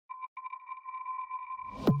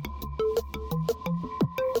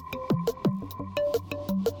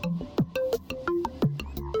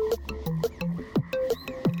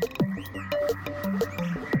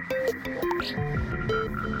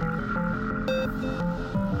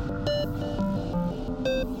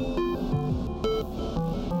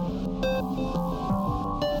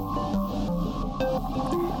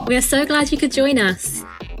We are so glad you could join us.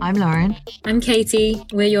 I'm Lauren. I'm Katie.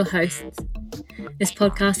 We're your hosts. This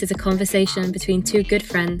podcast is a conversation between two good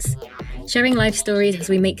friends, sharing life stories as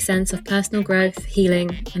we make sense of personal growth,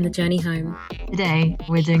 healing, and the journey home. Today,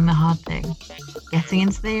 we're doing the hard thing, getting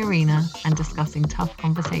into the arena and discussing tough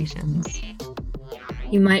conversations.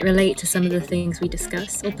 You might relate to some of the things we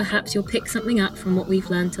discuss, or perhaps you'll pick something up from what we've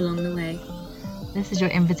learned along the way. This is your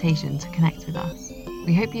invitation to connect with us.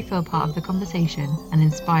 We hope you feel part of the conversation and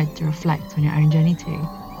inspired to reflect on your own journey too.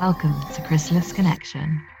 Welcome to Chrysalis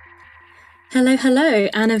Connection. Hello,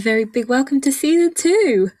 and a very big welcome to season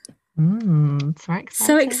 2. So exciting.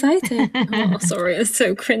 So excited. Oh, sorry, it's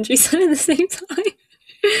so cringy so at the same time.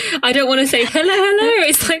 I don't want to say hello.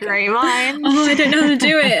 It's like, great minds. Oh, I don't know how to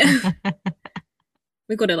do it.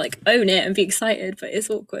 We've got to own it and be excited, but it's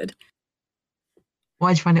awkward.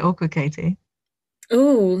 Why'd you find it awkward, Katie?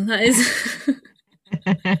 Oh, that is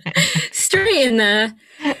straight in there.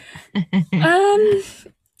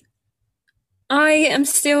 I am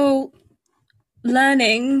still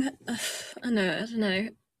learning. I don't know.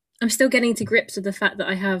 I'm still getting to grips with the fact that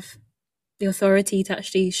I have the authority to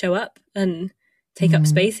actually show up and take up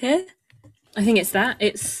space here. I think it's that.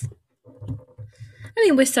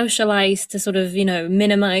 We're socialized to sort of,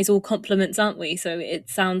 minimize all compliments, aren't we? So it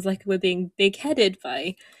sounds like we're being big-headed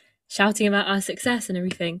by shouting about our success and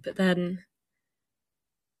everything. But then,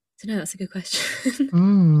 I don't know, that's a good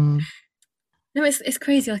question. No, it's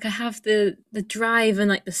crazy. I have the drive and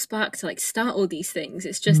the spark to start all these things.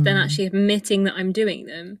 It's just then actually admitting that I'm doing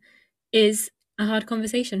them is a hard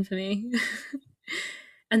conversation for me.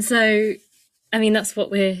 And so, that's what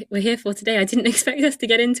we're here for today. I didn't expect us to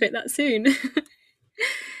get into it that soon.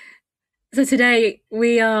 So today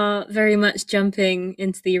we are very much jumping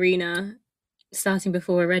into the arena, starting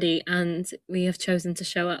before we're ready, and we have chosen to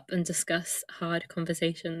show up and discuss hard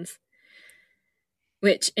conversations,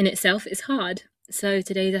 which in itself is hard. So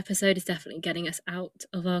today's episode is definitely getting us out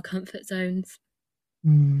of our comfort zones.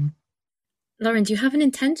 Lauren, do you have an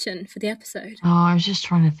intention for the episode? Oh, I was just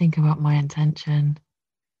trying to think about my intention.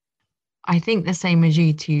 I think the same as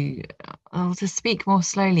you to speak more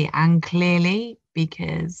slowly and clearly,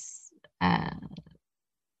 because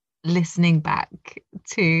listening back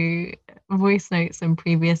to voice notes and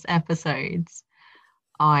previous episodes,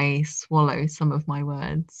 I swallow some of my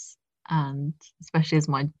words, and especially as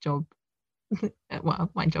my job,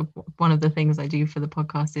 one of the things I do for the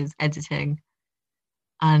podcast is editing,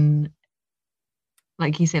 and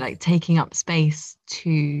like you say, taking up space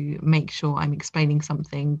to make sure I'm explaining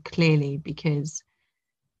something clearly, because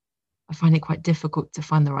I find it quite difficult to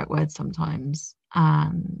find the right words sometimes.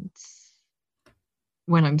 And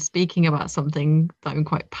when I'm speaking about something that I'm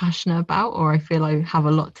quite passionate about, or I feel I have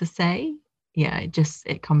a lot to say,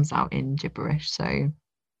 it comes out in gibberish. So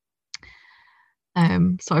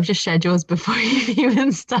I've just shared yours before you've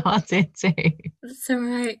even started too. That's all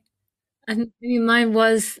right. Mine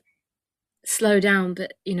was slow down,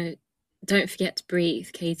 but don't forget to breathe,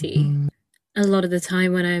 Katie. A lot of the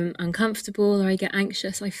time when I'm uncomfortable or I get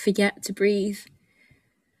anxious, I forget to breathe.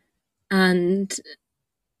 And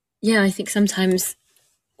I think sometimes,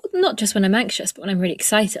 not just when I'm anxious, but when I'm really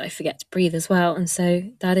excited, I forget to breathe as well. And so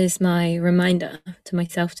that is my reminder to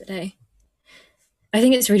myself today. I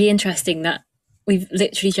think it's really interesting that we've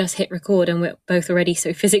literally just hit record and we're both already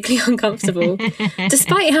so physically uncomfortable,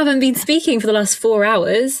 despite having been speaking for the last 4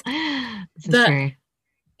 hours. This is true.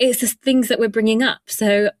 It's the things that we're bringing up.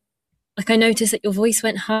 So I noticed that your voice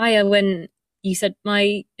went higher when you said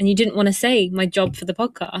and you didn't want to say my job for the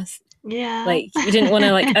podcast. Yeah. You didn't want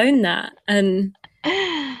to own that. And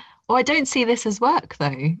well, I don't see this as work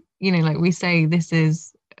though. We say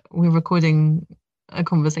we're recording a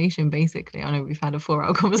conversation basically. I know we've had a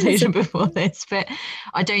 4-hour conversation before this, but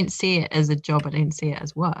I don't see it as a job. I don't see it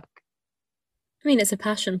as work. It's a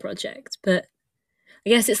passion project, but I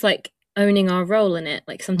guess it's owning our role in it.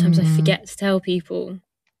 Sometimes I forget to tell people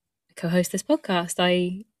I co-host this podcast.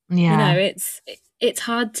 It's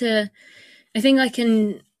hard to, I think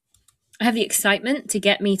I have the excitement to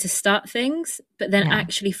get me to start things, but then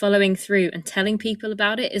actually following through and telling people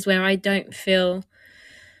about it is where I don't feel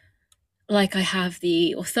like I have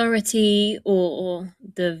the authority or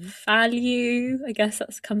the value. I guess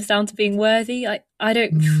that comes down to being worthy. I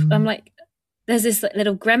don't, I'm there's this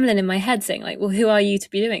little gremlin in my head saying well, who are you to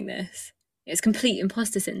be doing this? It's complete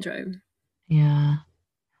imposter syndrome. Yeah.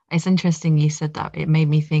 It's interesting you said that. It made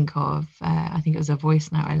me think of, I think it was a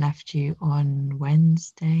voice note I left you on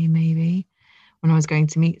Wednesday, maybe, when I was going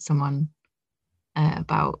to meet someone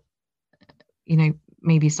about,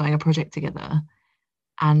 maybe starting a project together,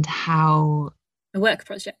 and how A work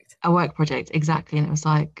project. a work project, exactly. And it was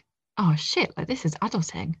like, oh shit, like this is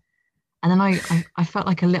adulting. And then I felt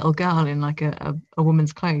like a little girl in like a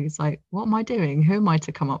woman's clothes, like, what am I doing? Who am I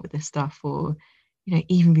to come up with this stuff, or,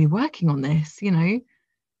 even be working on this,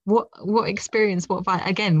 what experience, what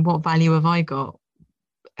value have I got?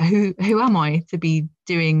 Who am I to be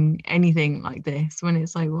doing anything like this, when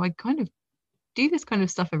it's like, well, I kind of do this kind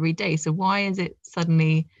of stuff every day. So why is it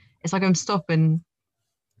suddenly, it's like I'm stopping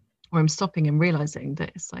and realizing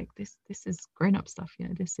that it's like this is grown-up stuff,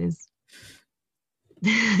 this is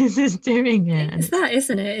this is doing it. And It's that,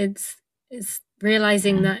 isn't it? It's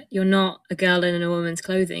realizing yeah, that you're not a girl in a woman's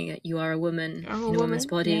clothing. You are a woman I'm a in a woman's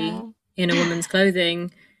woman, yeah. body, in a woman's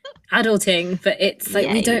clothing, adulting. But it's like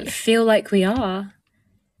we don't Yay. feel like we are.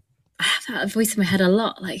 I have that voice in my head a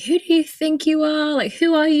lot. Like, who do you think you are? Like,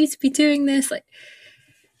 who are you to be doing this? Like,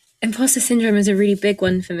 imposter syndrome is a really big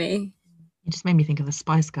one for me. It just made me think of the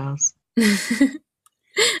Spice Girls. I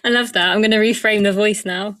love that. I'm going to reframe the voice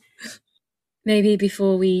now. Maybe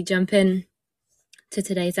before we jump in to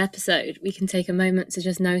today's episode, we can take a moment to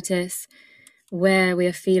just notice where we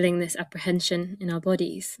are feeling this apprehension in our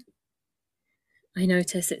bodies. I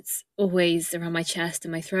notice it's always around my chest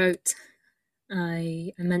and my throat.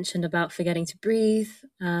 I mentioned about forgetting to breathe,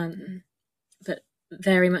 but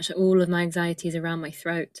very much all of my anxiety is around my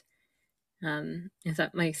throat. In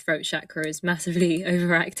fact, my throat chakra is massively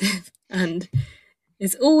overactive, and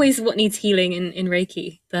it's always what needs healing in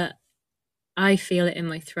Reiki, but I feel it in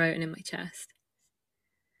my throat and in my chest.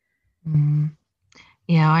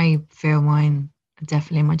 Yeah, I feel mine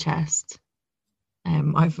definitely in my chest.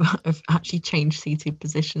 I've actually changed seated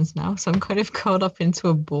positions now, so I'm kind of curled up into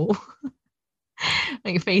a ball,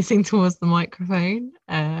 like facing towards the microphone.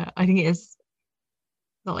 I think it is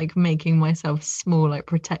not like making myself small, like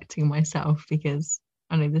protecting myself, because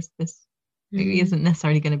I know this isn't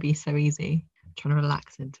necessarily going to be so easy. I'm trying to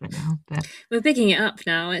relax into it now, but we're bigging it up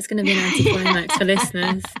now. It's going to be an anticlimax for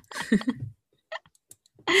listeners.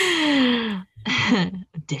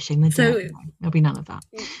 Dishing the dirt. There'll be none of that.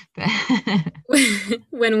 But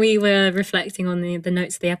when we were reflecting on the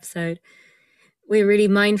notes of the episode, we're really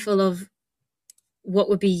mindful of what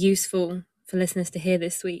would be useful for listeners to hear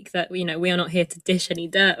this week. That we are not here to dish any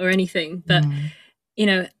dirt or anything, but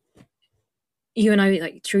you and I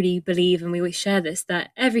like truly believe, and we always share this,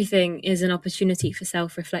 that everything is an opportunity for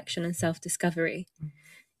self-reflection and self-discovery.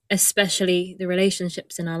 Especially the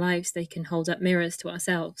relationships in our lives, they can hold up mirrors to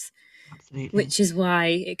ourselves. Absolutely. Which is why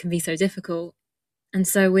it can be so difficult. And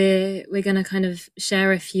so we're going to kind of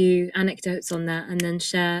share a few anecdotes on that, and then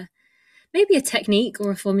share maybe a technique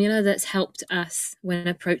or a formula that's helped us when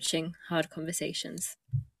approaching hard conversations.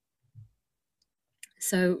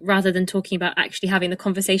 So rather than talking about actually having the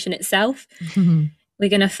conversation itself, we're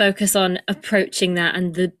going to focus on approaching that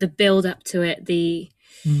and the build up to it, the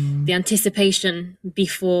anticipation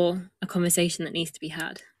before a conversation that needs to be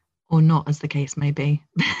had. Or not, as the case may be.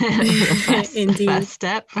 Indeed. The first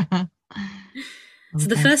step. So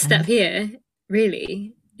the first step here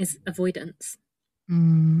really is avoidance.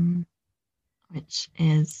 Which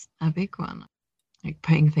is a big one. Like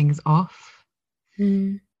putting things off,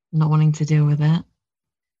 not wanting to deal with it.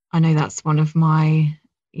 I know that's one of my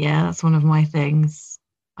things.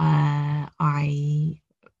 I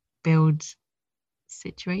build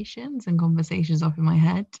situations and conversations up in my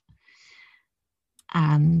head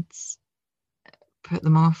and put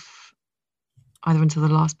them off either until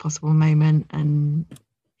the last possible moment, and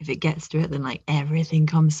if it gets to it, then like everything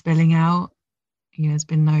comes spilling out. There's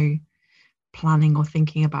been no planning or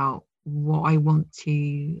thinking about what I want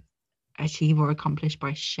to achieve or accomplish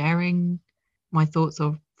by sharing my thoughts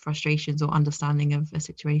or frustrations or understanding of a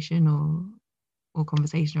situation or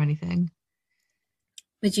conversation or anything.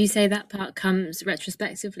 Would you say that part comes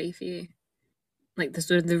retrospectively for you? Like the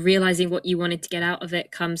sort of the realizing what you wanted to get out of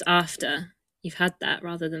it comes after you've had that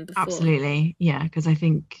rather than before? Absolutely, yeah, because I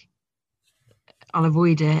think I'll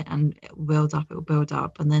avoid it and it will build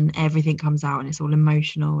up, and then everything comes out and it's all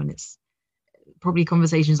emotional, and it's probably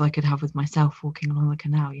conversations I could have with myself walking along the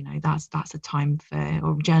canal. That's a time for,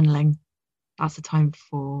 or journaling, that's a time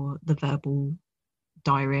for the verbal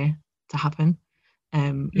diarrhea to happen.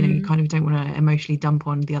 You kind of don't want to emotionally dump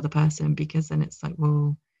on the other person, because then it's like,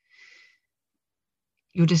 well,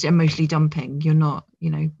 you're just emotionally dumping. You're not,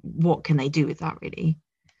 what can they do with that really?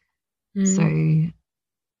 So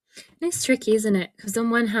It's tricky, isn't it? Because on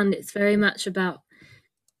one hand, it's very much about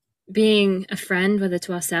being a friend, whether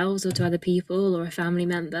to ourselves or to other people or a family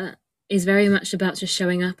member, is very much about just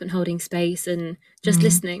showing up and holding space and just Mm.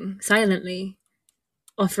 listening silently,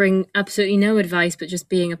 offering absolutely no advice, but just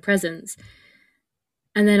being a presence.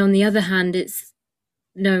 And then on the other hand, it's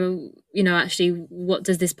no, actually, what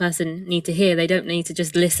does this person need to hear? They don't need to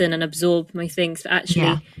just listen and absorb my things, but Yeah.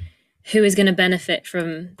 actually, who is going to benefit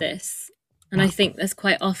from this? And I Yeah. think there's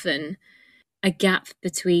quite often a gap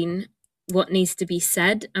between what needs to be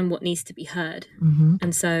said and what needs to be heard. Mm-hmm.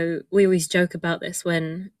 And so we always joke about this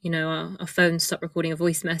when, our phones stop recording a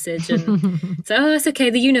voice message and so, oh, it's okay,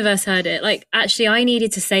 the universe heard it. Like, actually, I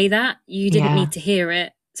needed to say that. You didn't Yeah. need to hear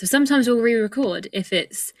it. So sometimes we'll re-record if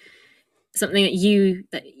it's something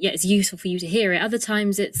that it's useful for you to hear it. Other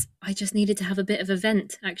times it's, I just needed to have a bit of a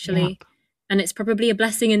vent, actually. Yep. And it's probably a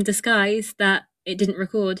blessing in disguise that it didn't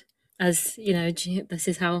record. As this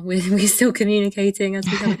is how we're still communicating as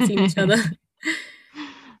we haven't seen each other.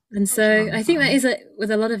 And so I think that is with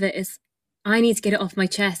a lot of it is I need to get it off my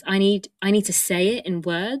chest. I need to say it in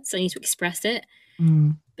words. I need to express it.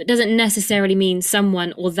 Mm. But it doesn't necessarily mean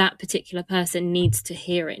someone or that particular person needs to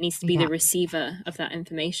hear it. It needs to be Yeah. the receiver of that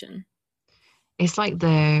information. It's like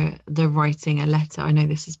the writing a letter. I know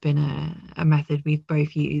this has been a method we've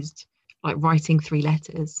both used, like writing 3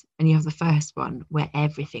 letters, and you have the first one where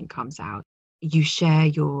everything comes out. You share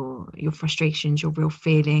your frustrations, your real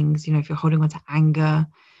feelings. If you're holding on to anger,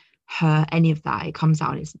 hurt, any of that, it comes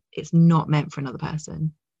out. It's not meant for another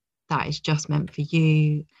person. That is just meant for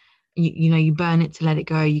you. You burn it to let it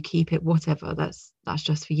go. You keep it, whatever. That's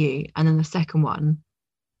just for you. And then the second one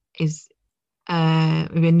is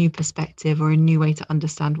maybe a new perspective or a new way to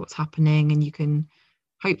understand what's happening, and you can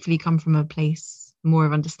hopefully come from a place more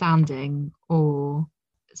of understanding or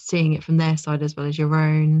seeing it from their side as well as your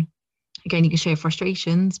own. Again, you can share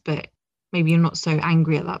frustrations, but maybe you're not so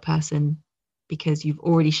angry at that person because you've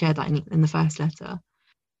already shared that in the first letter.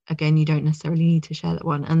 Again, you don't necessarily need to share that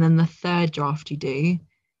one. And then the third draft you do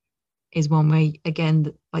is one where,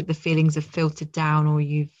 again, like the feelings have filtered down, or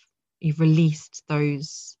you've released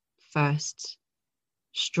those first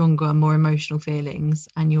stronger, more emotional feelings,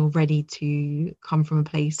 and you're ready to come from a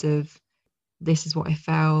place of, this is what I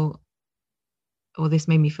felt, or this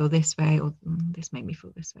made me feel this way, or this made me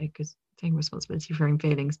feel this way, because taking responsibility for your own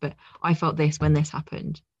feelings, but I felt this when this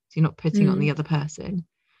happened. So you're not putting it on the other person.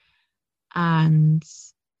 And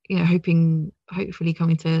hopefully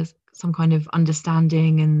coming to some kind of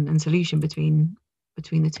understanding and solution between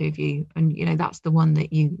the two of you. And that's the one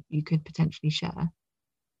that you could potentially share.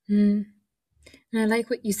 And I like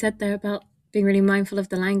what you said there about being really mindful of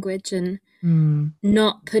the language and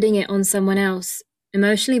not putting it on someone else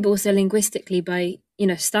emotionally, but also linguistically, by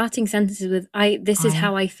starting sentences with this is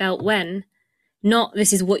how I felt when, not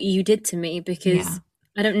this is what you did to me, because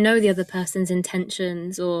I don't know the other person's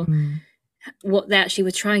intentions or what they actually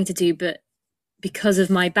were trying to do, but because of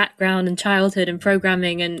my background and childhood and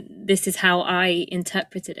programming, and this is how I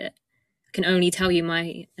interpreted it, I can only tell you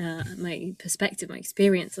my perspective, my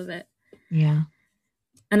experience of it. Yeah.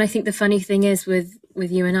 And I think the funny thing is with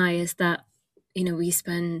you and I is that we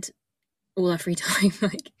spend all our free time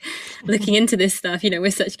like looking into this stuff. We're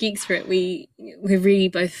such geeks for it. We're really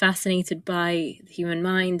both fascinated by the human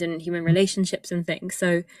mind and human relationships and things.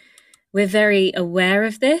 So we're very aware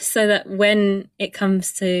of this, so that when it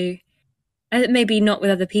comes to maybe not with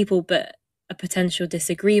other people, but a potential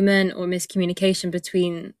disagreement or miscommunication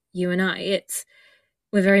between you and I,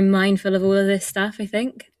 we're very mindful of all of this stuff, I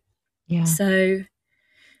think. Yeah. So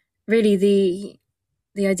really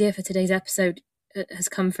the idea for today's episode has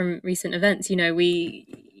come from recent events.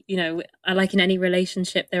 I like in any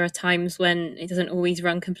relationship, there are times when it doesn't always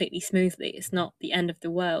run completely smoothly. It's not the end of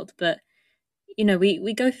the world, but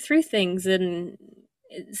we go through things, and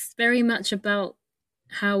it's very much about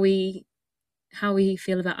how we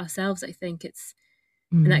feel about ourselves. I think it's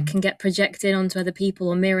and that can get projected onto other people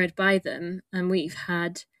or mirrored by them. And we've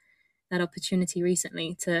had that opportunity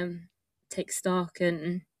recently to take stock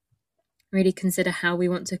and really consider how we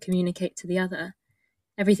want to communicate to the other.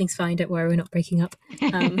 Everything's fine, don't worry, we're not breaking up.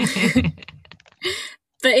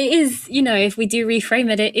 But it is, if we do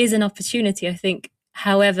reframe it, it is an opportunity. I think,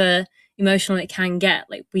 however emotional it can get,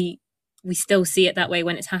 like we still see it that way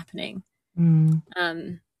when it's happening.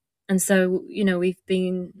 And so,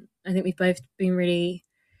 I think we've both been really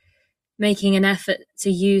making an effort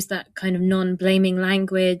to use that kind of non-blaming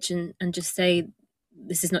language and just say,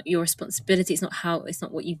 this is not your responsibility. It's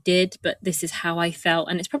not what you did, but this is how I felt.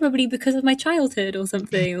 And it's probably because of my childhood or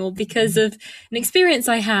something, or because of an experience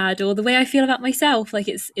I had, or the way I feel about myself. Like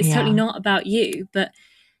it's totally not about you, but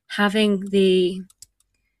having the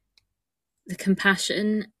the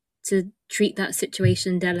compassion to treat that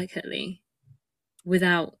situation delicately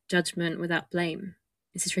without judgment, without blame.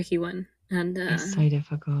 It's a tricky one. And It's so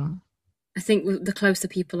difficult. I think the closer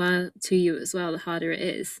people are to you as well, the harder it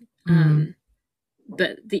is.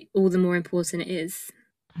 But all the more important it is.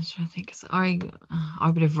 I'm trying to think. I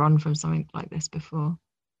would have run from something like this before.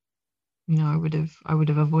 I would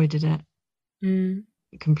have avoided it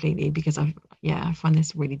completely, because I find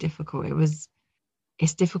this really difficult.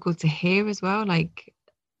 It's difficult to hear as well, like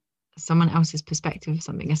someone else's perspective of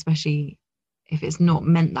something, especially if it's not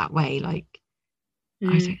meant that way. Like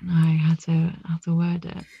I don't know how to word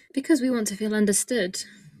it, because we want to feel understood.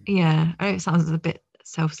 Yeah, I know it sounds a bit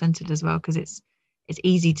self-centered as well, because it's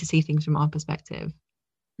easy to see things from our perspective,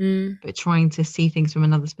 but trying to see things from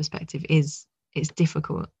another's perspective it's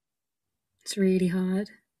difficult. It's really hard.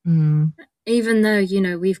 Even though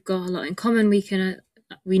we've got a lot in common,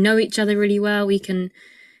 we know each other really well, we can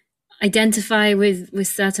identify with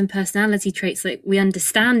certain personality traits, like we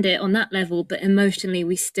understand it on that level, but emotionally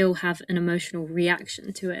we still have an emotional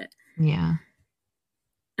reaction to it. Yeah.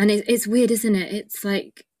 And it's weird, isn't it? It's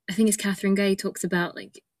like, I think it's Catherine Gay talks about,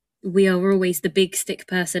 like, we are always the big stick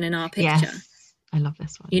person in our picture. Yes, I love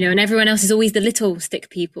this one. And everyone else is always the little stick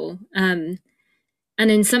people. And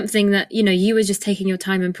in something that, you were just taking your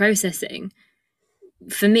time and processing.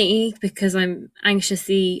 For me, because I'm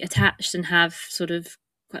anxiously attached and have sort of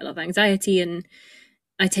quite a lot of anxiety, and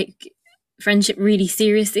I take friendship really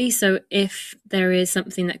seriously. So if there is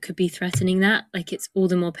something that could be threatening that, like, it's all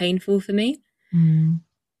the more painful for me.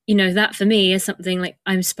 That for me is something like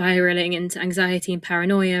I'm spiraling into anxiety and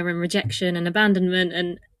paranoia and rejection and abandonment.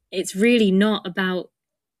 And it's really not about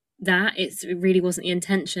that. It really wasn't the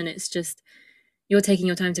intention. It's just you're taking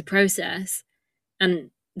your time to process.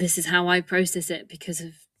 And this is how I process it because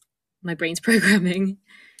of my brain's programming.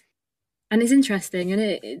 And it's interesting. And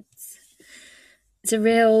it's a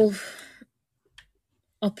real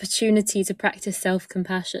opportunity to practice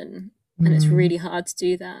self-compassion. And it's really hard to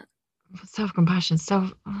do that. Self-compassion,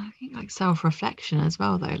 I think like self-reflection as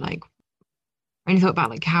well, though. Like, I only thought about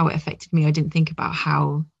like how it affected me. I didn't think about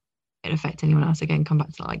how it affected anyone else. Again, come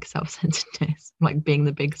back to like self-centeredness, like being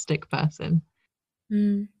the big stick person.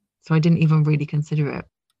 So I didn't even really consider it.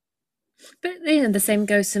 But the same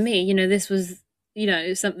goes to me. This was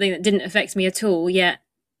something that didn't affect me at all. Yet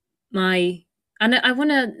and I want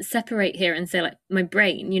to separate here and say, like, my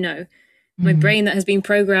brain. My brain that has been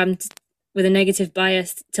programmed with a negative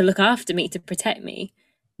bias to look after me, to protect me,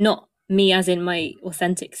 not me as in my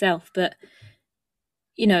authentic self, but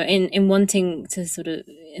in wanting to sort of,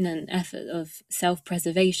 in an effort of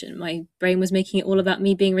self-preservation, my brain was making it all about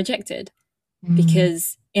me being rejected.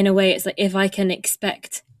 Because in a way, it's like, if I can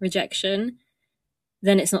expect rejection,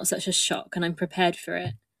 then it's not such a shock and I'm prepared for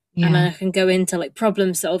it. And then I can go into like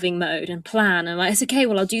problem solving mode and plan, and like, it's okay,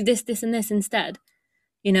 well, I'll do this, this and this instead.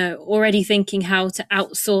 Already thinking how to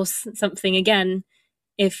outsource something again.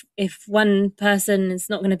 If one person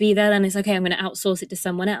is not going to be there, then it's okay, I'm going to outsource it to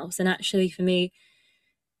someone else. And actually for me,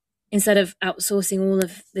 instead of outsourcing all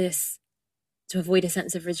of this to avoid a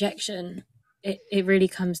sense of rejection, it really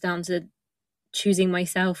comes down to choosing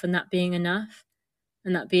myself, and that being enough,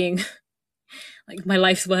 and that being like my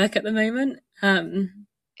life's work at the moment.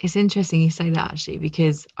 It's interesting you say that, actually,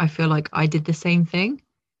 because I feel like I did the same thing,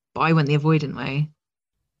 but I went the avoidant way.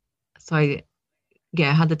 So I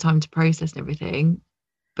had the time to process everything,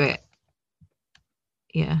 but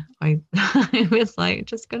I was like,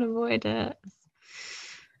 just gonna avoid it.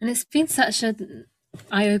 And it's been such an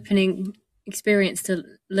eye-opening experience to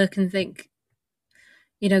look and think,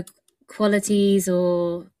 qualities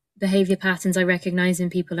or behavior patterns I recognize in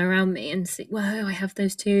people around me, and see, whoa, I have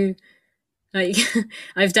those too. Like,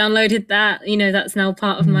 I've downloaded that, that's now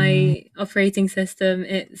part of my operating system.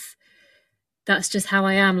 That's just how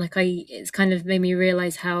I am. Like, it's kind of made me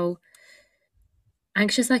realize how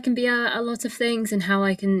anxious I can be at a lot of things, and how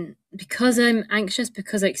I can, because I'm anxious,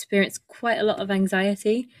 because I experience quite a lot of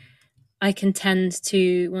anxiety, I can tend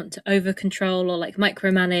to want to over control, or like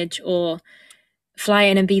micromanage, or fly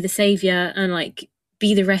in and be the savior and like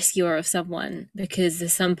be the rescuer of someone, because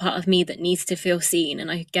there's some part of me that needs to feel seen,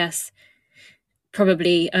 and I guess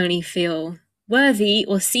probably only feel worthy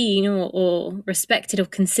or seen or respected or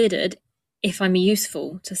considered if I'm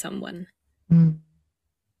useful to someone. And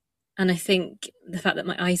I think the fact that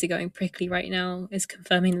my eyes are going prickly right now is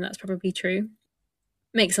confirming that that's probably true.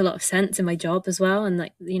 Makes a lot of sense in my job as well, and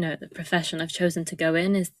like, the profession I've chosen to go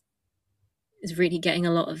in is really getting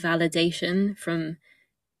a lot of validation from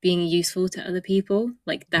being useful to other people.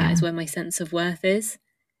 Like, that is where my sense of worth is,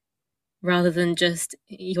 rather than just,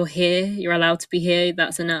 you're here, you're allowed to be here,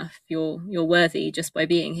 that's enough, you're worthy just by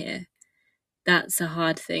being here. that's a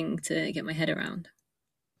hard thing to get my head around.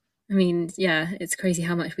 I mean, yeah, it's crazy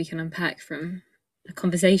how much we can unpack from a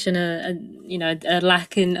conversation, a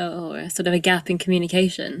lack in, or a sort of a gap in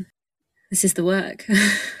communication. This is the work.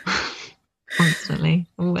 Constantly,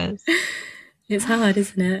 always. It's hard,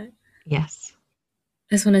 isn't it? Yes.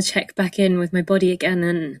 I just want to check back in with my body again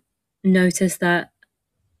and notice that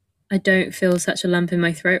I don't feel such a lump in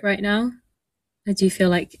my throat right now. I do feel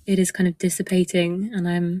like it is kind of dissipating, and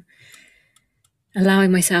I'm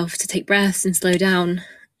allowing myself to take breaths and slow down.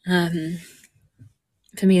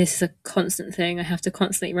 For me, this is a constant thing. I have to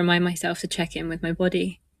constantly remind myself to check in with my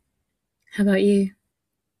body. How about you?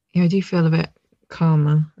 Yeah, I do feel a bit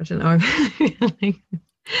calmer. I don't know.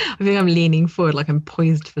 I think I'm leaning forward, like I'm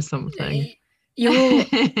poised for something.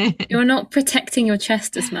 You're not protecting your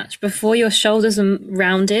chest as much. Before, your shoulders are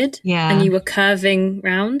rounded, Yeah. and you were curving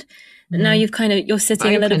round. But now you're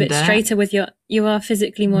sitting a little bit straighter with you are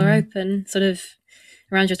physically more open, sort of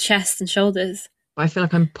around your chest and shoulders. But I feel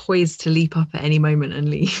like I'm poised to leap up at any moment and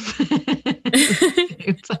leave. Here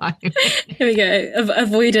we go.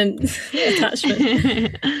 Avoidant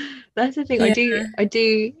attachment. That's the thing.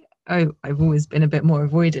 Yeah. I've always been a bit more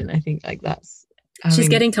avoidant. I think like that's. She's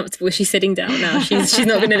getting comfortable. She's sitting down now. She's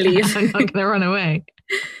not going to leave. I'm not going to run away.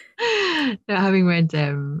 No, having read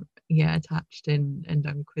Attached and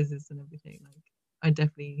done quizzes and everything, like I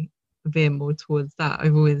definitely veer more towards that.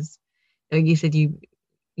 I've always, like you said, you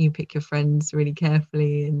pick your friends really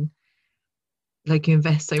carefully and like you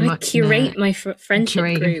invest so much. I curate my friendship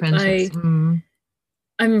group.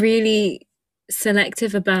 I'm really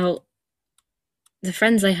selective about the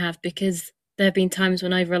friends I have, because there have been times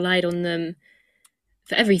when I've relied on them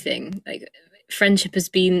for everything. Like, friendship has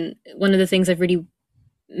been one of the things I've really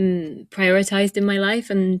prioritized in my life,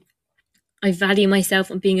 and I value myself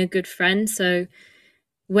on being a good friend. So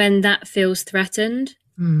when that feels threatened,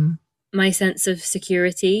 my sense of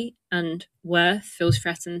security and worth feels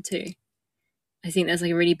threatened too. I think there's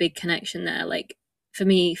like a really big connection there. Like, for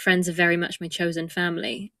me, friends are very much my chosen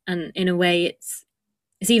family, and in a way it's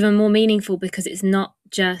even more meaningful because it's not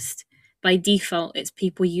just by default, it's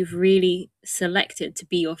people you've really selected to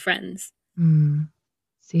be your friends.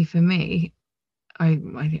 See, for me, I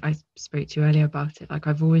think I spoke to you earlier about it. Like,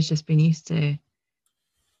 I've always just been used to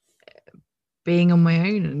being on my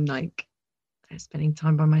own and like spending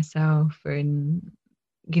time by myself and,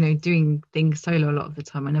 you know, doing things solo a lot of the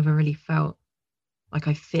time. I never really felt like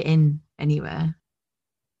I fit in anywhere.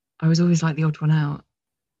 I was always like the odd one out.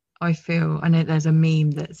 I know there's a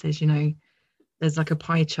meme that says, you know, there's like a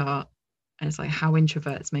pie chart and it's like how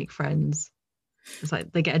introverts make friends. It's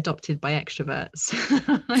like they get adopted by extroverts.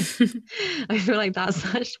 I feel like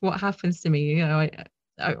that's what happens to me. You know,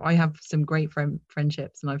 I have some great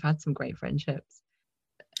friendships, and I've had some great friendships.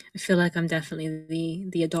 I feel like I'm definitely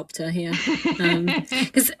the adopter here,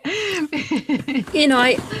 because you know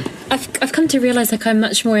I've come to realize like I'm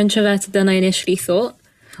much more introverted than I initially thought,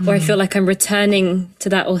 or I feel like I'm returning to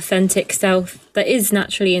that authentic self that is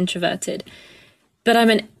naturally introverted, but I'm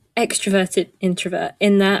an extroverted introvert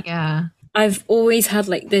in that I've always had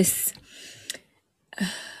like this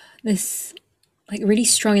like really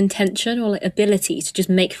strong intention or like ability to just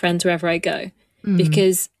make friends wherever I go,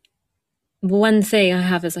 because one thing I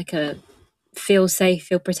have is like a feel safe,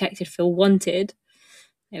 feel protected, feel wanted.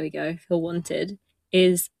 There we go. Feel wanted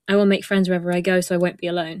is I will make friends wherever I go, so I won't be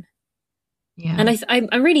alone. Yeah. And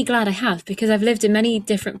I'm really glad I have, because I've lived in many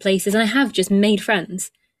different places and I have just made friends.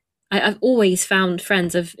 I've always found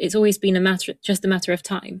friends. It's always been a matter of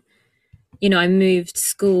time. You know, I moved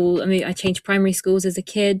school. I changed primary schools as a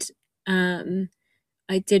kid.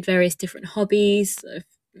 I did various different hobbies. I've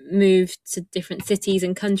moved to different cities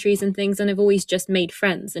and countries and things, and I've always just made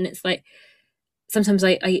friends. And it's like, sometimes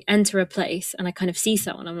I enter a place and I kind of see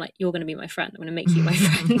someone, I'm like, you're going to be my friend. I'm going to make you my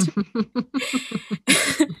friend.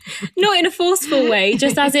 Not in a forceful way,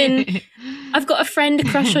 just as in, I've got a friend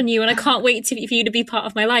crush on you and I can't wait for you to be part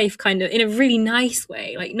of my life, kind of in a really nice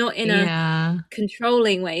way, like not in a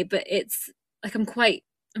controlling way, but it's like I'm quite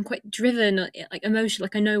driven, like emotional,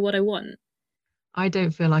 like I know what I want. I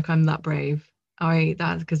don't feel like I'm that brave.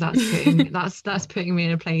 That's putting me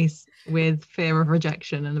in a place with fear of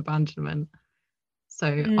rejection and abandonment. So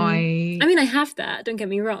I have that, don't get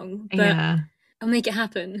me wrong, but I'll make it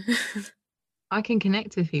happen. I can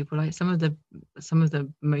connect with people, like some of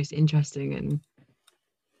the most interesting, and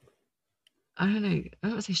I don't know, I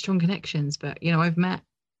don't want to say strong connections, but you know, I've met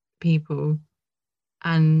people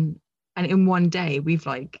and in one day we've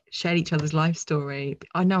like shared each other's life story.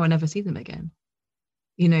 I know I'll never see them again.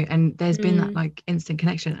 You know, and there's been that like instant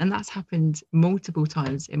connection, and that's happened multiple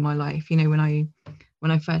times in my life. You know,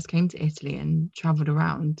 when I first came to Italy and traveled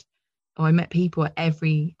around, or I met people at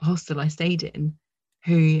every hostel I stayed in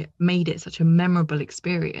who made it such a memorable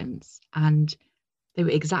experience, and they were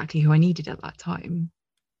exactly who I needed at that time.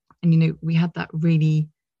 And we had that really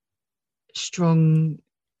strong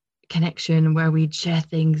connection where we'd share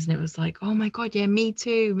things, and it was like, oh my God, yeah, me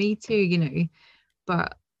too,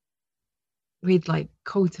 but with like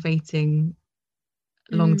cultivating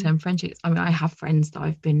Mm. long-term friendships. I mean, I have friends that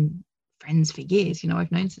I've been friends for years,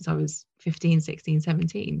 I've known since I was 15, 16,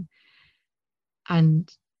 17,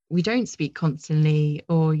 and we don't speak constantly,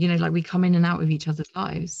 or like we come in and out of each other's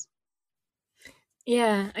lives.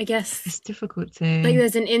 Yeah, I guess It's difficult like to.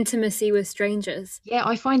 there's an intimacy with strangers, Yeah,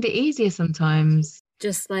 I find it easier sometimes.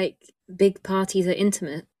 just like big parties are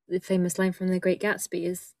intimate. The famous line from The Great Gatsby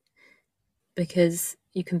is because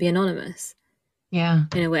you can be anonymous Yeah.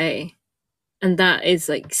 in a way, and that is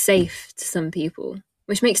like safe to some people,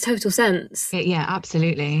 which makes total sense Yeah,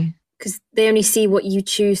 absolutely. because they only see what you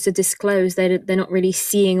choose to disclose. They're not really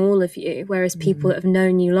seeing all of you, whereas people Mm. that have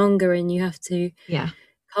known you longer and you have to Yeah.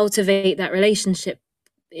 cultivate that relationship,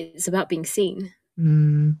 it's about being seen,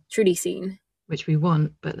 Mm. truly seen. Which we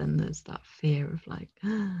want, but then there's that fear of like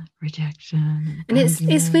rejection and And it's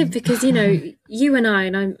weird abandonment. because you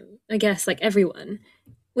and I guess like everyone,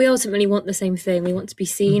 we ultimately want the same thing. We want to be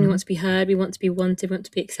seen, we Hmm. want to be heard, we want to be wanted, we want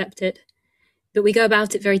to be accepted, but we go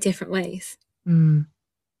about it very different ways. Mm.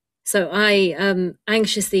 So I am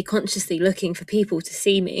anxiously, consciously looking for people to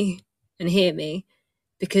see me and hear me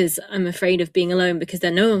because I'm afraid of being alone because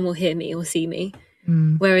then no one will hear me or see me.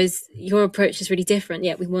 Mm. Whereas your approach is really different,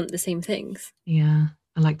 yet we want the same things. Yeah,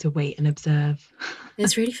 I like to wait and observe.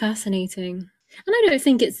 It's really fascinating. And I don't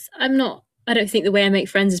think the way I make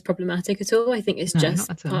friends is problematic at all. I think it's No, not just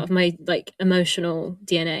at part all. of my like emotional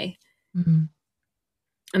DNA. Mm.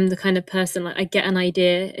 I'm the kind of person like I get an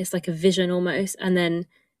idea, it's like a vision almost, and then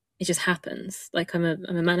it just happens. Like I'm a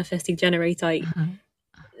manifesting generator. Uh-huh.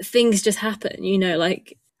 Things just happen,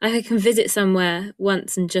 like I can visit somewhere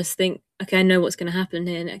once and just think, okay, I know what's going to happen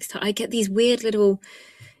here next time. I get these weird little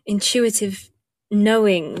intuitive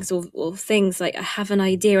knowings or things like I have an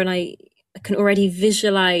idea and I can already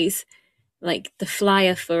visualize like the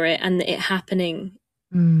flyer for it and it happening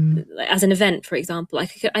Mm. like, as an event, for example.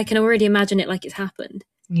 I can already imagine it like it's happened.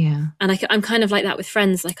 Yeah. And I'm kind of like that with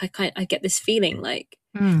friends. Like I get this feeling like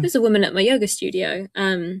Mm. there's a woman at my yoga studio,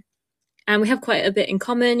 and we have quite a bit in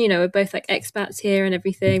common. We're both like expats here and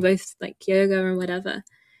everything, both like yoga and whatever. And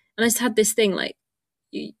I just had this thing like,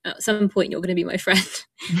 at some point you're going to be my friend.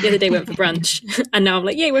 The other day we went for brunch, and now I'm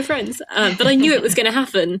like, yay, we're friends. But I knew it was going to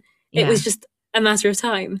happen. It Yeah, was just a matter of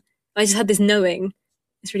time. I just had this knowing.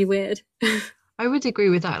 It's really weird. I would agree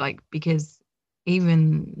with that, like, because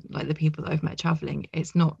even like the people that I've met traveling,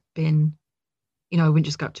 it's not been, I wouldn't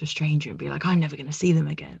just go up to a stranger and be like, I'm never going to see them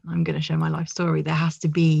again. I'm going to share my life story. There has to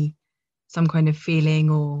be some kind of feeling,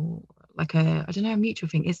 or like I don't know, a mutual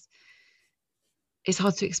thing. It's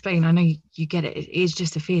hard to explain. I know you get it. It is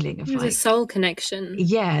just a feeling of There's a like, soul connection,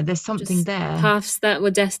 yeah, there's something just there. paths that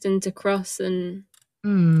were destined to cross, and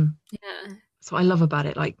Mm. yeah. That's what I love about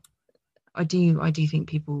it. Like, I do think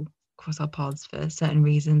people cross our paths for certain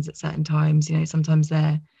reasons at certain times. Sometimes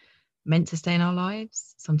they're meant to stay in our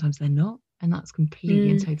lives, sometimes they're not, and that's completely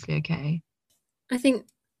and Mm. totally okay. I think,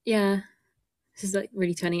 yeah, this is like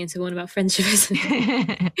really turning into one about friendship, isn't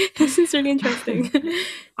it? This is really interesting.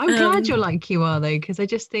 I'm glad um, you're like you are though, because I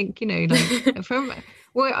just think, like from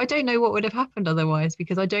well, I don't know what would have happened otherwise,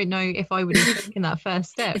 because I don't know if I would have taken that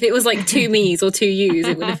first step. if it was like two me's or two you's,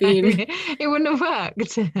 it would have been. It wouldn't have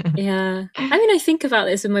worked. Yeah. I mean, I think about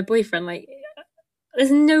this with my boyfriend. Like,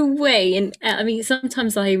 there's no way. And I mean,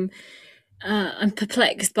 sometimes I'm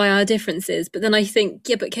perplexed by our differences, but then I think,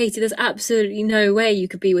 yeah, but Katie, there's absolutely no way you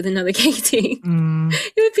could be with another Katie. Mm,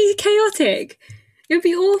 It would be chaotic. It would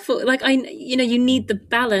be awful. Like you need the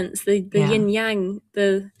balance, the yeah, yin yang,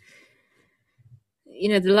 the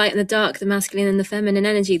light and the dark, the masculine and the feminine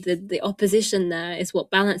energy. The opposition there is what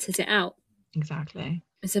balances it out. exactly.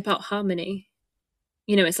 It's about harmony.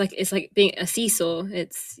 It's like being a seesaw.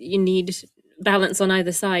 It's you need balance on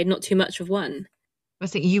either side, not too much of one. I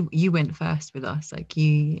think you went first with us, like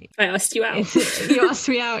you. I asked you out. You asked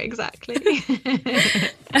me out, exactly.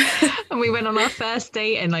 And we went on our first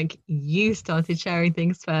date, and like you started sharing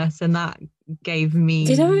things first, and that gave Did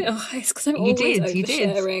I? me. Oh, it's because I'm You always did, you did.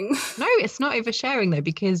 oversharing. No, it's not oversharing though,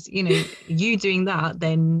 because you doing that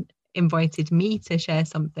then invited me to share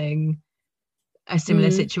something, a similar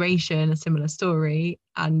Mm. situation, a similar story,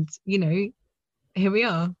 and here we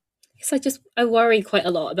are. Yes, I worry quite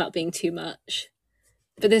a lot about being too much,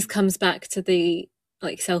 but this comes back to the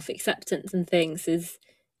like self acceptance and things is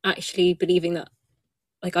actually believing that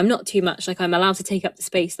like I'm not too much, like I'm allowed to take up the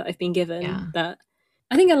space that I've been given. Yeah. That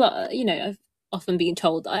I think a lot, you know, I've often been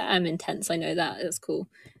told I am intense. I know that, it's cool,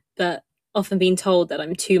 but often being told that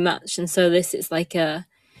I'm too much, and so this is like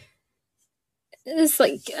it's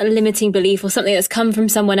like a limiting belief or something that's come from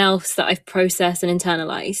someone else that I've processed and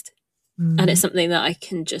internalized, and it's something that I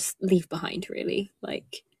can just leave behind, really.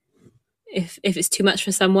 Like if it's too much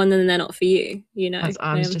for someone, then they're not for you, you know.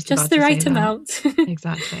 I was just the right amount.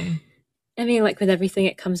 Exactly. I mean, like with everything,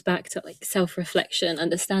 it comes back to like self-reflection,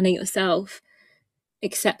 understanding yourself,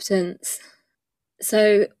 acceptance.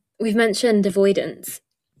 So we've mentioned avoidance.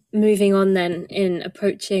 Moving on then, in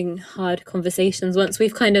approaching hard conversations, once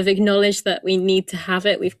we've kind of acknowledged that we need to have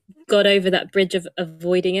it, we've got over that bridge of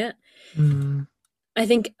avoiding it. I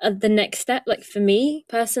think the next step, like for me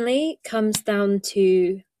personally, comes down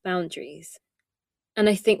to boundaries. And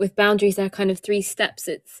I think with boundaries, there are kind of 3 steps.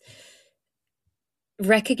 It's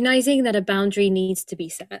recognizing that a boundary needs to be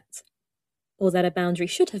set, or that a boundary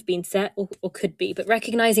should have been set, or could be, but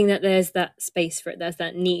recognizing that there's that space for it, there's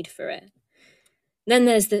that need for it. Then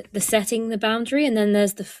there's the setting the boundary, and then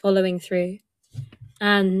there's the following through.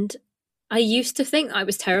 And I used to think I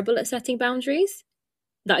was terrible at setting boundaries,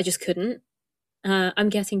 that I just couldn't. I'm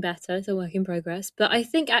getting better, it's a work in progress. But I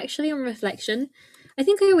think actually on reflection, I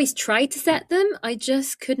think I always tried to set them, I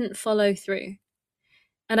just couldn't follow through.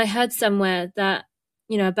 And I heard somewhere that,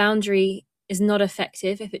 you know, a boundary is not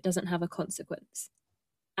effective if it doesn't have a consequence.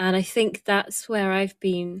 And I think that's where I've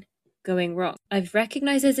been going wrong. I've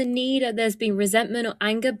recognized there's a need, there's been resentment or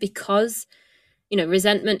anger because, you know,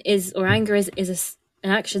 resentment is, or anger is an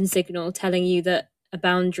action signal telling you that a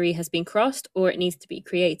boundary has been crossed or it needs to be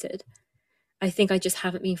created. I think I just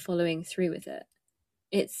haven't been following through with it.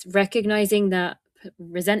 It's recognizing that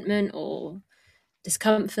resentment or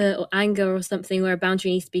discomfort or anger or something where a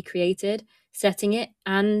boundary needs to be created, setting it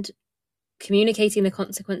and communicating the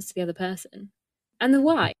consequence to the other person. And the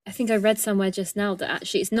why. I think I read somewhere just now that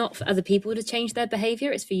actually it's not for other people to change their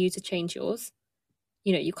behavior, it's for you to change yours.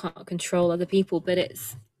 You know, you can't control other people, but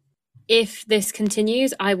it's, if this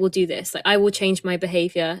continues, I will do this. Like I will change my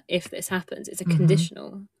behavior if this happens. It's a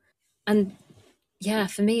conditional. And yeah,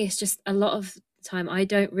 for me, it's just a lot of time I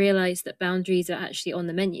don't realize that boundaries are actually on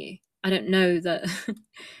the menu. I don't know that,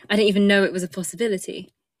 I didn't even know it was a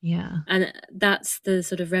possibility. Yeah. And that's the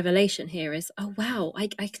sort of revelation here is, oh, wow, I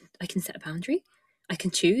can set a boundary. I can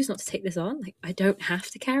choose not to take this on. Like, I don't have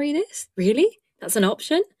to carry this. Really? That's an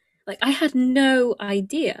option? Like, I had no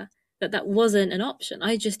idea that that wasn't an option.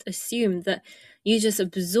 I just assumed that you just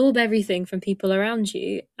absorb everything from people around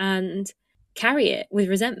you and carry it with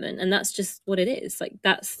resentment. And that's just what it is. Like,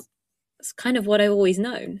 that's kind of what I've always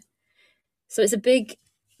known. So it's a big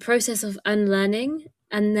process of unlearning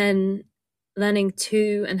and then learning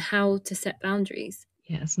to and how to set boundaries.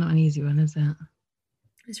 Yeah, it's not an easy one, is it?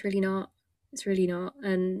 It's really not. It's really not.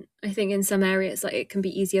 And I think in some areas, like, it can be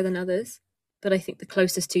easier than others. But I think the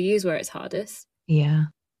closest to you is where it's hardest. Yeah.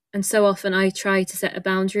 And so often I try to set a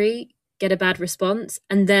boundary, get a bad response,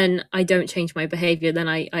 and then I don't change my behavior. Then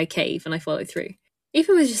I cave and I follow through.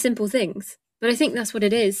 Even with just simple things. But I think that's what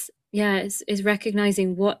it is. Yeah, is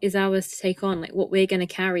recognizing what is ours to take on, like what we're going to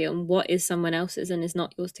carry on, what is someone else's and is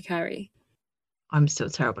not yours to carry. I'm still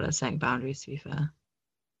terrible at setting boundaries, to be fair.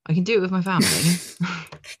 I can do it with my family.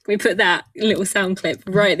 Can we put that little sound clip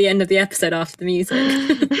right at the end of the episode after the music?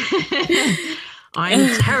 I'm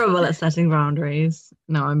terrible at setting boundaries.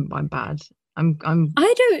 No, I'm bad. I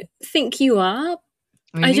don't think you are.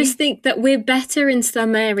 Really? I just think that we're better in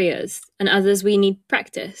some areas and others we need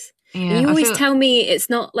practice. Yeah, and you always tell me it's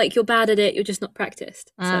not like you're bad at it, you're just not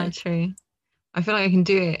practiced. True. I feel like I can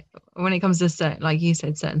do it when it comes to, like you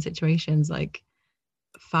said, certain situations. Like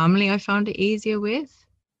family, I found it easier with.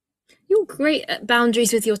 You're great at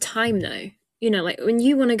boundaries with your time, though. You know, like when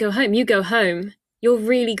you want to go home, you go home. You're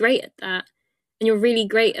really great at that. And you're really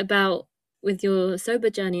great about, with your sober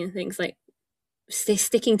journey and things, like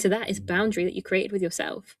sticking to that is a boundary that you created with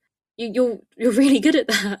yourself. You're really good at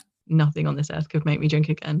that. Nothing on this earth could make me drink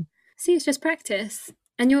again. See, it's just practice.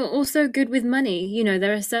 And you're also good with money. You know,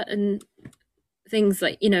 there are certain things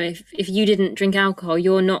like, you know, if you didn't drink alcohol,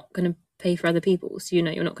 you're not going to pay for other people's. You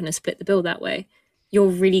know, you're not going to split the bill that way. You're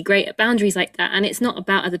really great at boundaries like that. And it's not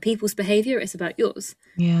about other people's behavior, it's about yours.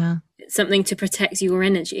 Yeah. It's something to protect your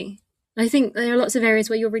energy. I think there are lots of areas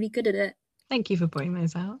where you're really good at it. Thank you for pointing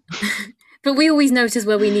those out. But we always notice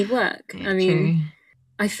where we need work. Yeah, I mean, true.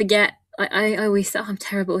 I forget, I always say I'm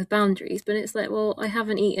terrible with boundaries, but it's like, well, I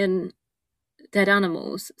haven't eaten dead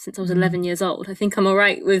animals since I was 11 years old. I think I'm all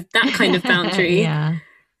right with that kind of boundary. Yeah.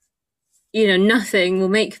 You know, nothing will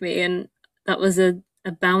make me. And that was a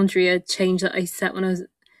boundary, a change that I set when I was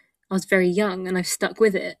I was very young and I've stuck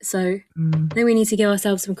with it. So Mm. then we need to give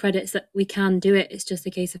ourselves some credits that we can do it. It's just a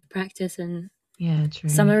case of practice, and Yeah, true.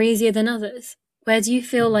 some are easier than others. Where do you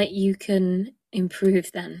feel like you can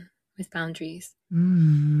improve then with boundaries?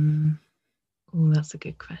 Oh, that's a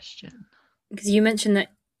good question. Because you mentioned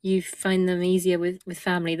that you find them easier with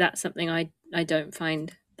family. That's something I don't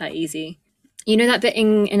find that easy. You know that bit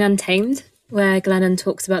in Untamed where Glennon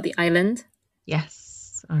talks about the island?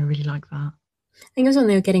 Yes, I really like that. I think it was when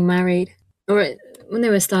they were getting married, or when they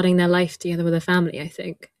were starting their life together with a family, I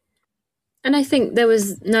think. And I think there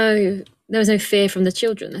was no fear from the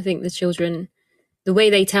children. I think the children, the way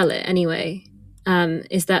they tell it anyway,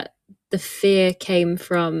 is that the fear came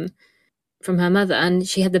from her mother, and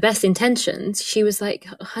she had the best intentions. She was like,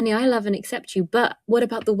 honey, I love and accept you, but what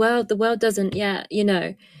about the world? The world doesn't yet,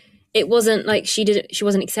 it wasn't like she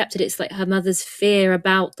wasn't accepted. It's like her mother's fear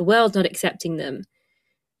about the world not accepting them.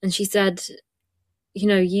 And she said,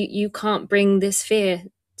 you can't bring this fear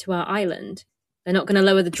to our island. They're not going to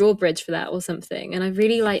lower the drawbridge for that or something. And I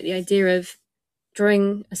really like the idea of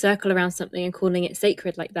drawing a circle around something and calling it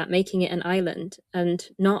sacred like that, making it an island and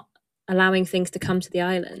not allowing things to come to the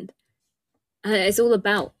island. And it's all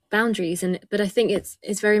about boundaries, but I think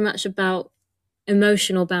it's very much about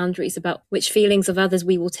emotional boundaries, about which feelings of others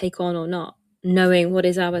we will take on or not, knowing what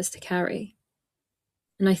is ours to carry.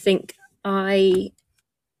 And I think I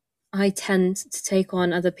tend to take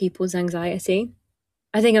on other people's anxiety.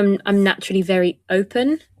 I think I'm naturally very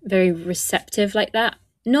open, very receptive like that.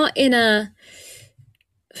 Not in a,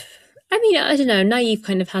 I mean, I don't know, naive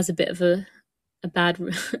kind of has a bit of a bad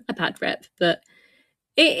a bad rep, but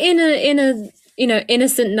in a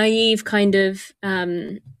innocent, naive kind of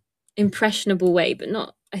impressionable way, but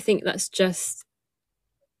not. I think that's just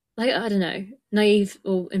like, I don't know, naive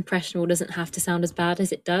or impressionable doesn't have to sound as bad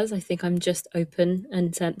as it does. I think I'm just open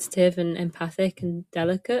and sensitive and empathic and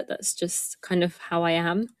delicate. That's just kind of how I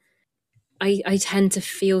am. I tend to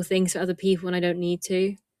feel things for other people when I don't need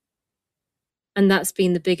to. And that's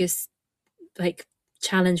been the biggest like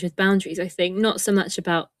challenge with boundaries, I think. Not so much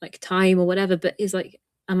about like time or whatever, but is like,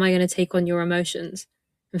 am I going to take on your emotions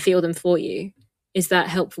and feel them for you? Is that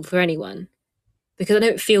helpful for anyone? Because I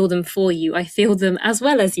don't feel them for you, I feel them as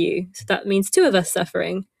well as you. So that means two of us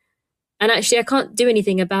suffering. And actually, I can't do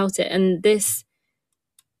anything about it. And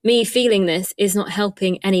me feeling this is not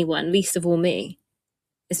helping anyone, least of all me.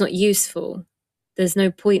 It's not useful. There's no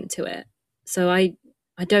point to it. So I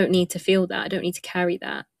don't need to feel that. I don't need to carry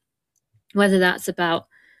that. Whether that's about,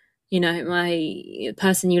 my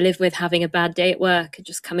person you live with having a bad day at work,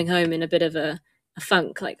 just coming home in a bit of a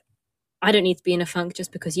funk. Like, I don't need to be in a funk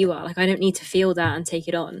just because you are. Like, I don't need to feel that and take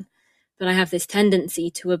it on. But I have this tendency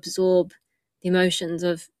to absorb the emotions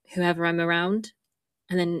of whoever I'm around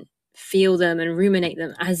and then feel them and ruminate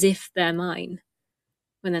them as if they're mine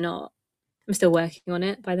when they're not. I'm still working on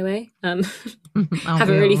it, by the way.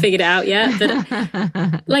 Haven't really figured it out yet.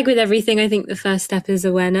 But like with everything, I think the first step is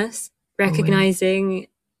awareness, recognizing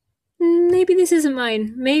maybe this isn't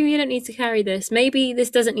mine. Maybe I don't need to carry this. Maybe this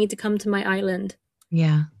doesn't need to come to my island.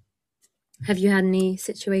 Yeah. Have you had any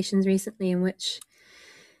situations recently in which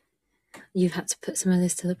you've had to put some of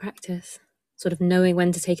this to the practice, sort of knowing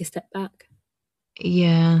when to take a step back?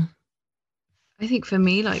 Yeah. I think for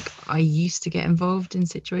me, like, I used to get involved in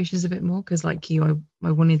situations a bit more because, like you,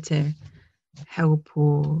 I wanted to help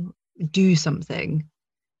or do something.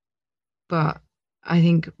 But I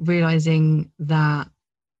think realizing that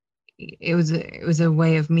it was a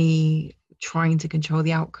way of me trying to control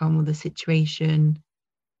the outcome of the situation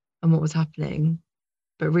and what was happening,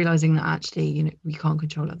 but realizing that actually, we can't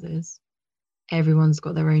control others. Everyone's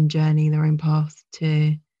got their own journey, their own path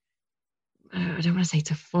to, I don't want to say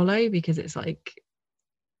to follow, because it's like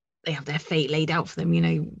they have their fate laid out for them.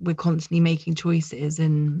 We're constantly making choices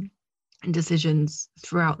and decisions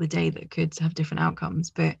throughout the day that could have different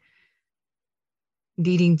outcomes, but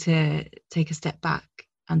needing to take a step back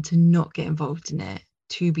and to not get involved in it,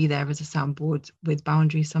 to be there as a soundboard with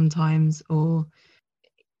boundaries sometimes, or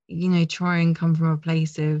try and come from a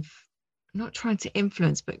place of not trying to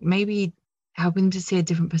influence, but maybe helping to see a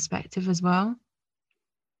different perspective as well.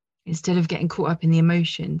 Instead of getting caught up in the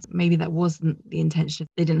emotions, maybe that wasn't the intention.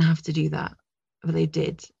 They didn't have to do that, but they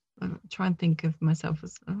did. I try and think of myself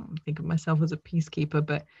as a peacekeeper,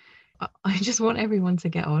 but I just want everyone to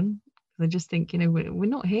get on. I just think, we're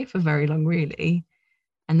not here for very long, really.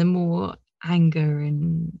 And the more anger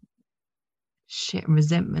and shit and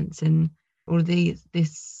resentments and all of this,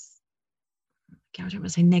 I don't want to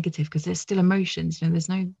say negative because there's still emotions, there's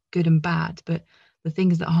no good and bad, but the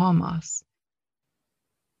things that harm us,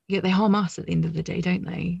 they harm us at the end of the day, don't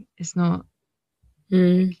they? It's not, like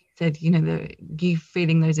you said, you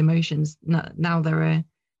feeling those emotions. Now there are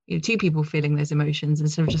two people feeling those emotions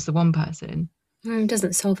instead of just the one person. It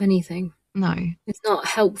doesn't solve anything. No, it's not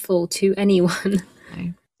helpful to anyone.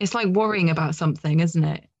 No. It's like worrying about something, isn't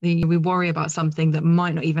it? We worry about something that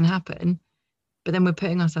might not even happen, but then we're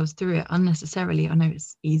putting ourselves through it unnecessarily. I know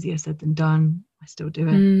it's easier said than done. I still do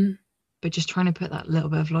it. But just trying to put that little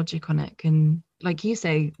bit of logic on it can, like you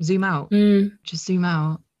say, zoom out. Just zoom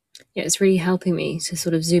out. Yeah, it's really helping me to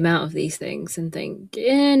sort of zoom out of these things and think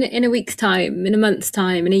in a week's time, in a month's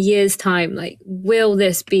time, in a year's time, like, will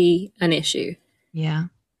this be an issue? Yeah.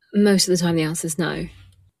 Most of the time the answer is no. I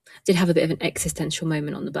did have a bit of an existential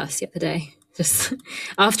moment on the bus the other day, just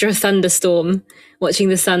after a thunderstorm, watching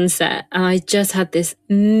the sunset, and I just had this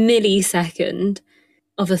millisecond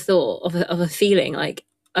of a thought, of a feeling like,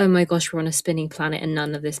 oh my gosh, we're on a spinning planet and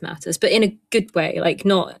none of this matters, but in a good way, like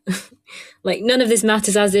not like none of this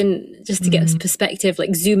matters as in just to get perspective,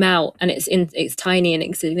 like zoom out and it's tiny and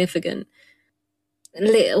insignificant.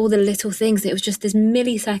 All the little things. It was just this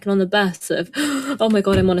millisecond on the bus of, oh my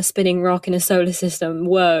god, I'm on a spinning rock in a solar system,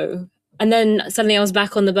 whoa. And then suddenly I was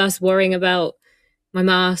back on the bus worrying about my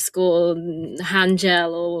mask or hand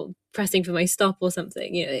gel or pressing for my stop or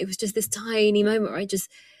something. It was just this tiny moment where I just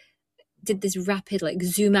did this rapid like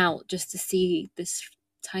zoom out just to see this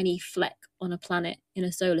tiny fleck on a planet in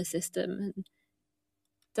a solar system, and it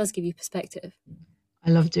does give you perspective.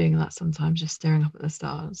 I love doing that sometimes, just staring up at the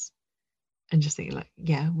stars and just thinking like,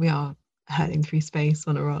 yeah, we are hurtling through space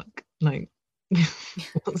on a rock. Like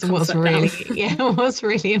what's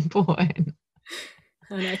really important?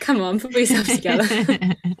 Oh no, come on, put yourself together.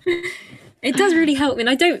 It does really help me, and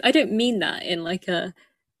I don't mean that in like a,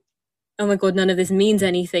 oh my god, none of this means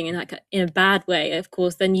anything in a bad way. Of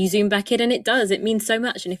course, then you zoom back in and it means so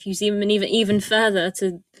much. And if you zoom in even further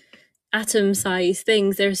to atom size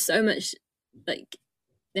things, there's so much, like,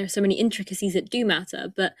 there are so many intricacies that do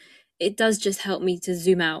matter, but it does just help me to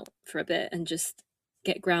zoom out for a bit and just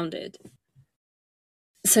get grounded.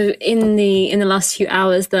 So in the last few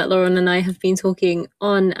hours that Lauren and I have been talking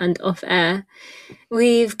on and off air,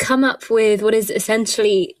 we've come up with what is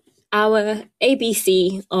essentially our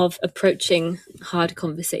ABC of approaching hard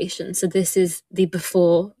conversations. So this is the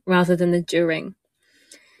before rather than the during.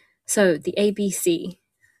 So the ABC,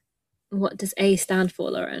 what does A stand for,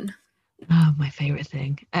 Lauren? Oh, my favorite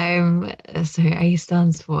thing. So A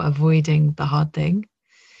stands for avoiding the hard thing.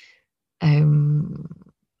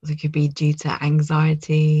 It could be due to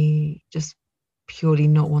anxiety, just purely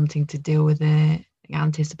not wanting to deal with it,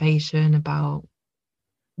 anticipation about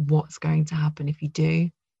what's going to happen if you do.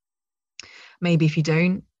 Maybe if you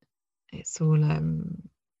don't, it's all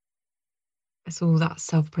that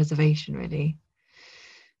self-preservation, really.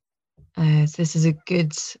 So this is a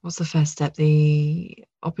good, what's the first step? The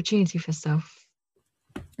opportunity for self.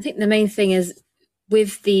 I think the main thing is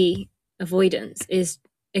with the avoidance is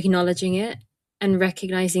acknowledging it and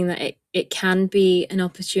recognizing that it can be an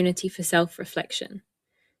opportunity for self-reflection.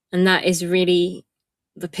 And that is really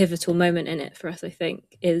the pivotal moment in it for us, I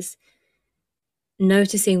think, is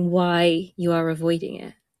noticing why you are avoiding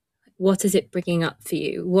it. What is it bringing up for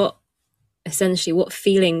you? What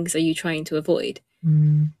feelings are you trying to avoid?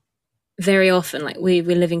 Very often, like, we're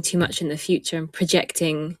living too much in the future and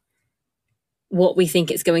projecting what we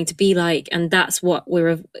think it's going to be like, and that's what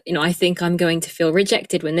I think I'm going to feel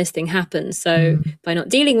rejected when this thing happens, so by not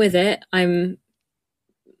dealing with it, I'm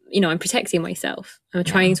protecting myself. I'm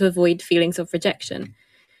trying to avoid feelings of rejection.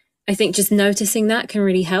 I think just noticing that can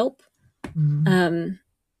really help. And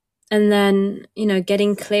then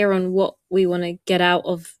getting clear on what we want to get out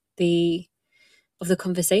of the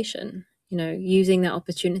conversation, using that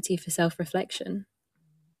opportunity for self-reflection.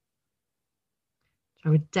 I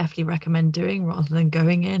would definitely recommend doing rather than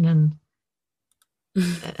going in and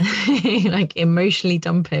like emotionally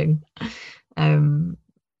dumping,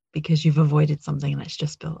 because you've avoided something and it's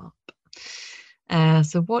just built up.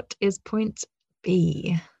 So what is point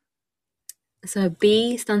B? So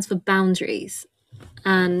B stands for boundaries,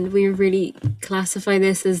 and we really classify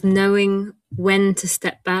this as knowing when to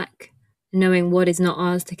step back, knowing what is not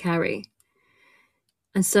ours to carry.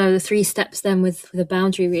 And so the 3 steps then with the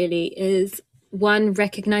boundary really is, 1,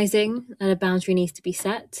 recognizing that a boundary needs to be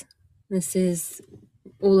set. This is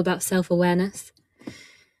all about self-awareness.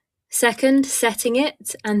 2nd, setting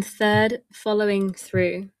it. And 3rd, following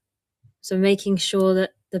through. So making sure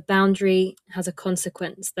that the boundary has a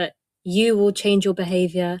consequence, that you will change your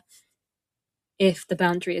behavior if the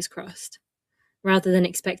boundary is crossed. Rather than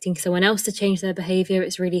expecting someone else to change their behavior,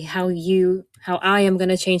 it's really how I am going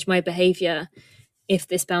to change my behavior if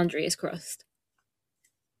this boundary is crossed.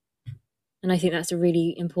 And I think that's a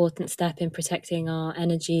really important step in protecting our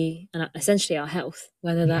energy and essentially our health,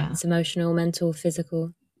 whether that's emotional, mental,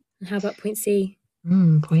 physical. And how about point C?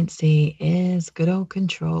 Point C is good old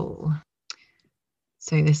control.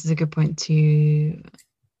 So this is a good point to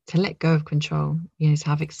let go of control, to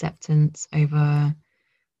have acceptance over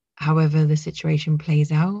however the situation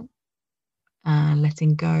plays out, and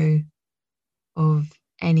letting go of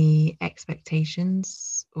any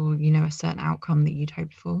expectations or, a certain outcome that you'd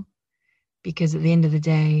hoped for. Because at the end of the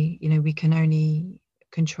day, we can only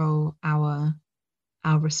control our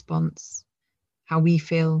response, how we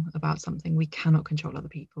feel about something. We cannot control other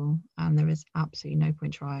people, and there is absolutely no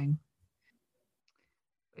point trying.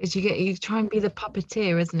 You try and be the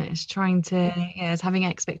puppeteer, isn't it? It's trying to, it's having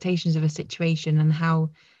expectations of a situation and how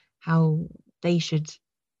they should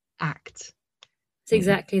act. It's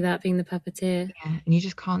exactly that, being the puppeteer. Yeah, and you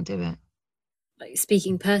just can't do it. Like,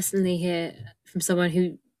 speaking personally here from someone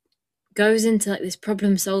who goes into like this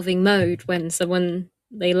problem-solving mode when someone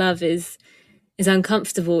they love is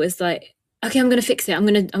uncomfortable, is like, okay, I'm gonna fix it. I'm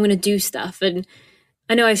gonna do stuff. And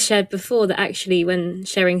I know I've shared before that actually, when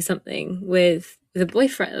sharing something with a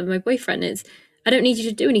boyfriend, my boyfriend, is I don't need you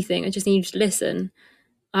to do anything. I just need you to listen.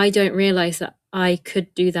 I don't realize that I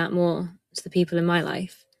could do that more to the people in my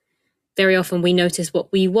life. Very often we notice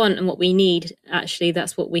what we want and what we need. Actually,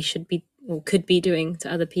 that's what we should be or could be doing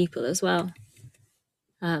to other people as well.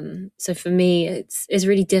 So for me, it's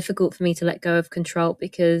really difficult for me to let go of control,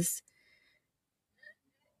 because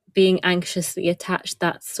being anxiously attached,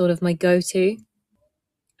 that's sort of my go-to.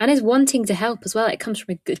 And is wanting to help as well. It comes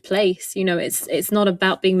from a good place. It's not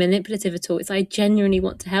about being manipulative at all. It's I genuinely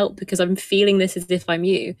want to help because I'm feeling this as if I'm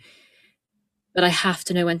you. But I have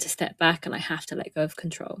to know when to step back, and I have to let go of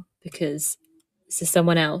control, because this is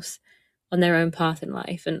someone else on their own path in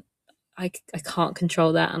life. And I can't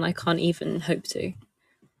control that, and I can't even hope to.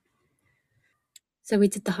 So we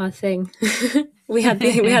did the hard thing. we had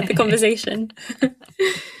the conversation.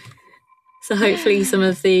 So hopefully some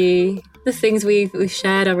of the things we've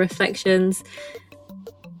shared are reflections.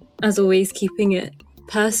 As always, keeping it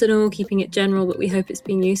personal, keeping it general, but we hope it's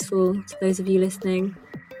been useful to those of you listening.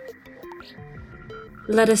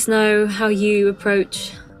 Let us know how you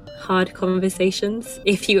approach hard conversations,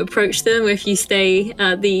 if you approach them, or if you stay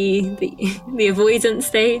at the avoidance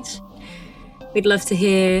stage. We'd love to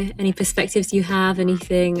hear any perspectives you have,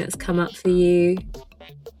 anything that's come up for you,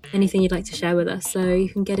 anything you'd like to share with us. So you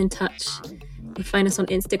can get in touch. You can find us on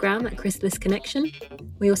Instagram at Chrysalis Connection.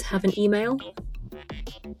 We also have an email.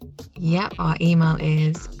 Yep, our email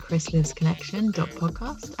is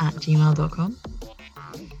chrysalisconnection.podcast@gmail.com.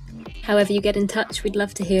 However you get in touch, we'd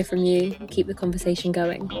love to hear from you. Keep the conversation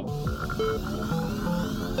going.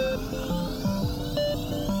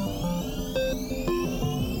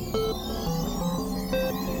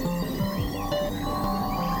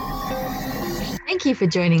 Thank you for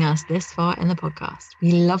joining us this far in the podcast.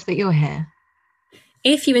 We love that you're here.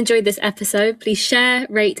 If you enjoyed this episode, please share,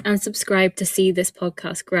 rate, and subscribe to see this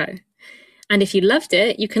podcast grow. And if you loved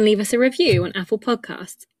it, you can leave us a review on Apple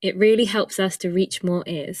Podcasts. It really helps us to reach more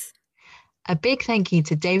ears. A big thank you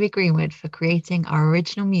to David Greenwood for creating our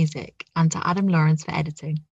original music, and to Adam Lawrence for editing.